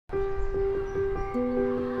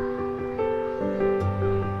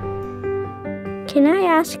can I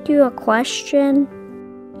ask you a question?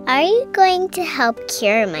 Are you going to help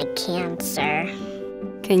cure my cancer?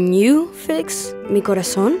 Can you fix mi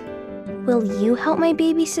corazón? Will you help my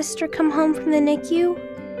baby sister come home from the NICU?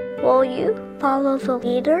 Will you follow the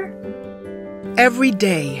leader? Every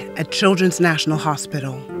day at Children's National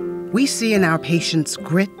Hospital, we see in our patients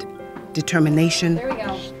grit, determination,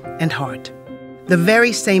 and heart. The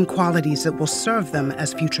very same qualities that will serve them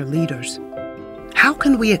as future leaders. How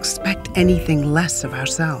can we expect anything less of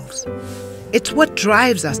ourselves? It's what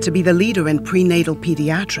drives us to be the leader in prenatal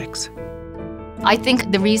pediatrics. I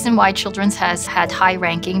think the reason why Children's has had high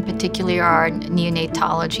ranking, particularly our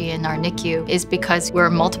neonatology and our NICU, is because we're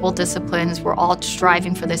multiple disciplines. We're all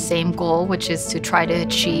striving for the same goal, which is to try to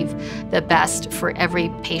achieve the best for every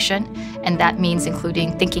patient. And that means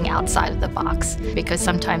including thinking outside of the box. Because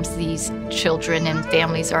sometimes these children and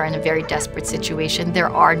families are in a very desperate situation. There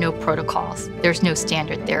are no protocols. There's no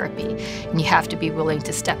standard therapy. And you have to be willing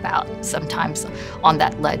to step out sometimes on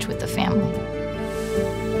that ledge with the family.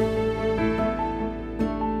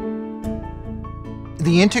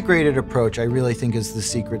 The integrated approach, I really think, is the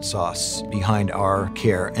secret sauce behind our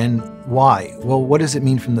care. And why? Well, what does it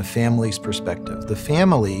mean from the family's perspective? The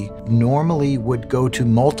family normally would go to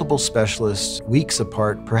multiple specialists weeks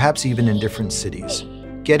apart, perhaps even in different cities.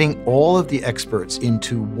 Getting all of the experts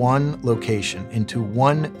into one location, into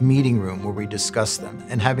one meeting room where we discuss them,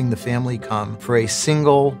 and having the family come for a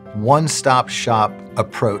single, one-stop shop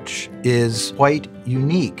approach is quite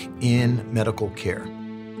unique in medical care.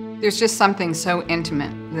 There's just something so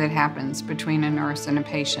intimate that happens between a nurse and a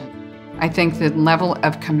patient. I think the level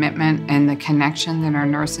of commitment and the connection that our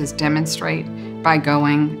nurses demonstrate by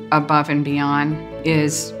going above and beyond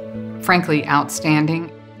is frankly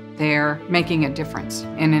outstanding. They're making a difference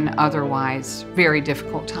in an otherwise very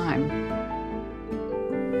difficult time.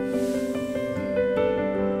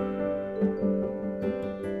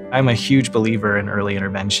 I'm a huge believer in early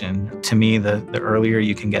intervention. To me, the earlier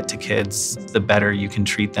you can get to kids, the better you can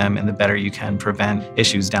treat them and the better you can prevent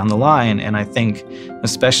issues down the line. And I think,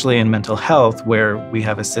 especially in mental health, where we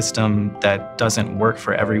have a system that doesn't work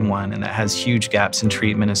for everyone and that has huge gaps in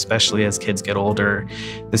treatment, especially as kids get older,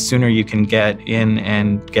 the sooner you can get in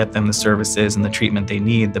and get them the services and the treatment they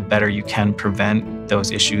need, the better you can prevent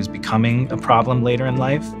those issues becoming a problem later in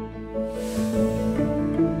life.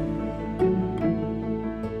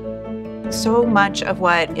 So much of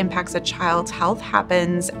what impacts a child's health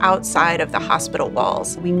happens outside of the hospital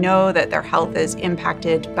walls. We know that their health is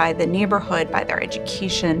impacted by the neighborhood, by their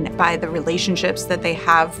education, by the relationships that they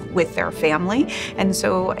have with their family. And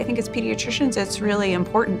so I think as pediatricians, it's really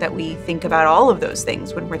important that we think about all of those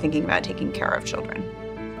things when we're thinking about taking care of children.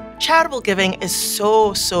 Charitable giving is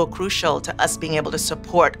so crucial to us being able to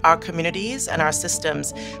support our communities and our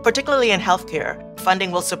systems, particularly in healthcare.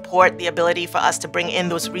 Funding will support the ability for us to bring in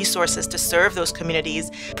those resources to serve those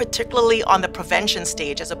communities, particularly on the prevention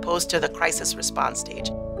stage as opposed to the crisis response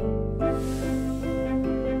stage.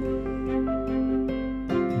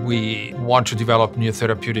 We want to develop new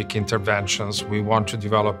therapeutic interventions. We want to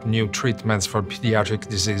develop new treatments for pediatric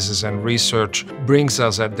diseases, and research brings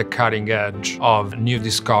us at the cutting edge of new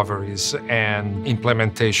discoveries and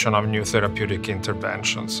implementation of new therapeutic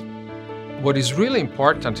interventions. What is really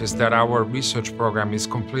important is that our research program is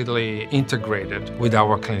completely integrated with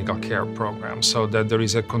our clinical care program, so that there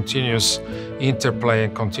is a continuous interplay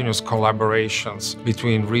and continuous collaborations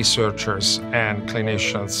between researchers and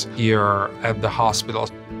clinicians here at the hospital.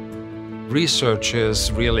 Research is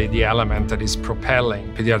really the element that is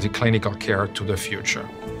propelling pediatric clinical care to the future.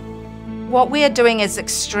 What we are doing is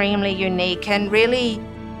extremely unique and really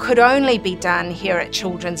could only be done here at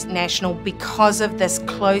Children's National because of this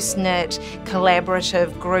close-knit,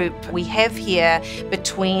 collaborative group we have here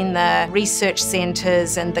between the research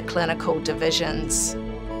centres and the clinical divisions.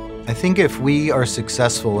 I think if we are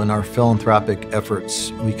successful in our philanthropic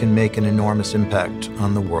efforts, we can make an enormous impact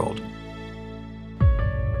on the world.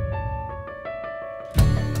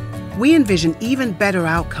 We envision even better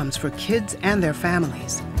outcomes for kids and their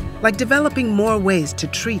families, like developing more ways to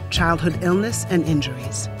treat childhood illness and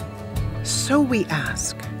injuries. So we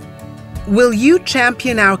ask, will you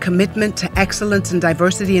champion our commitment to excellence and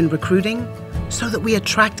diversity in recruiting so that we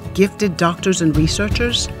attract gifted doctors and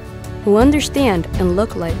researchers? Who understand and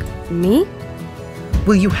look like me?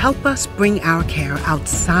 Will you help us bring our care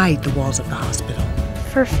outside the walls of the hospital?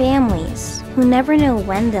 For families who never know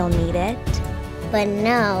when they'll need it, but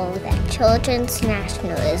know that Children's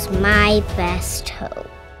National is my best hope.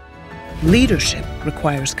 Leadership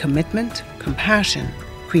requires commitment, compassion,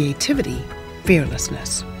 creativity,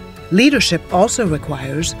 fearlessness. Leadership also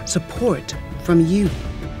requires support from you.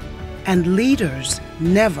 And leaders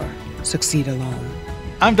never succeed alone.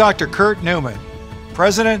 I'm Dr. Kurt Newman,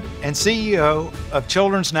 President and CEO of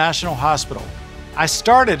Children's National Hospital. I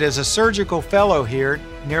started as a surgical fellow here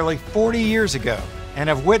nearly 40 years ago and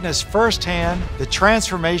have witnessed firsthand the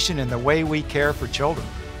transformation in the way we care for children.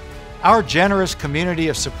 Our generous community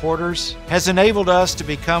of supporters has enabled us to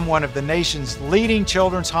become one of the nation's leading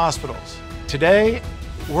children's hospitals. Today,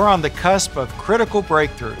 we're on the cusp of critical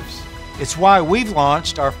breakthroughs. It's why we've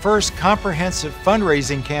launched our first comprehensive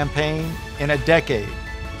fundraising campaign in a decade.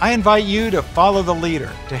 I invite you to follow the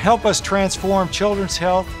leader to help us transform children's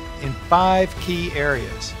health in 5 key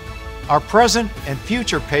areas. Our present and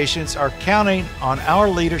future patients are counting on our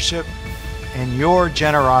leadership and your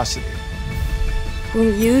generosity.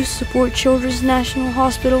 Will you support Children's National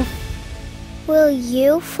Hospital? Will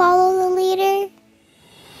you follow the leader?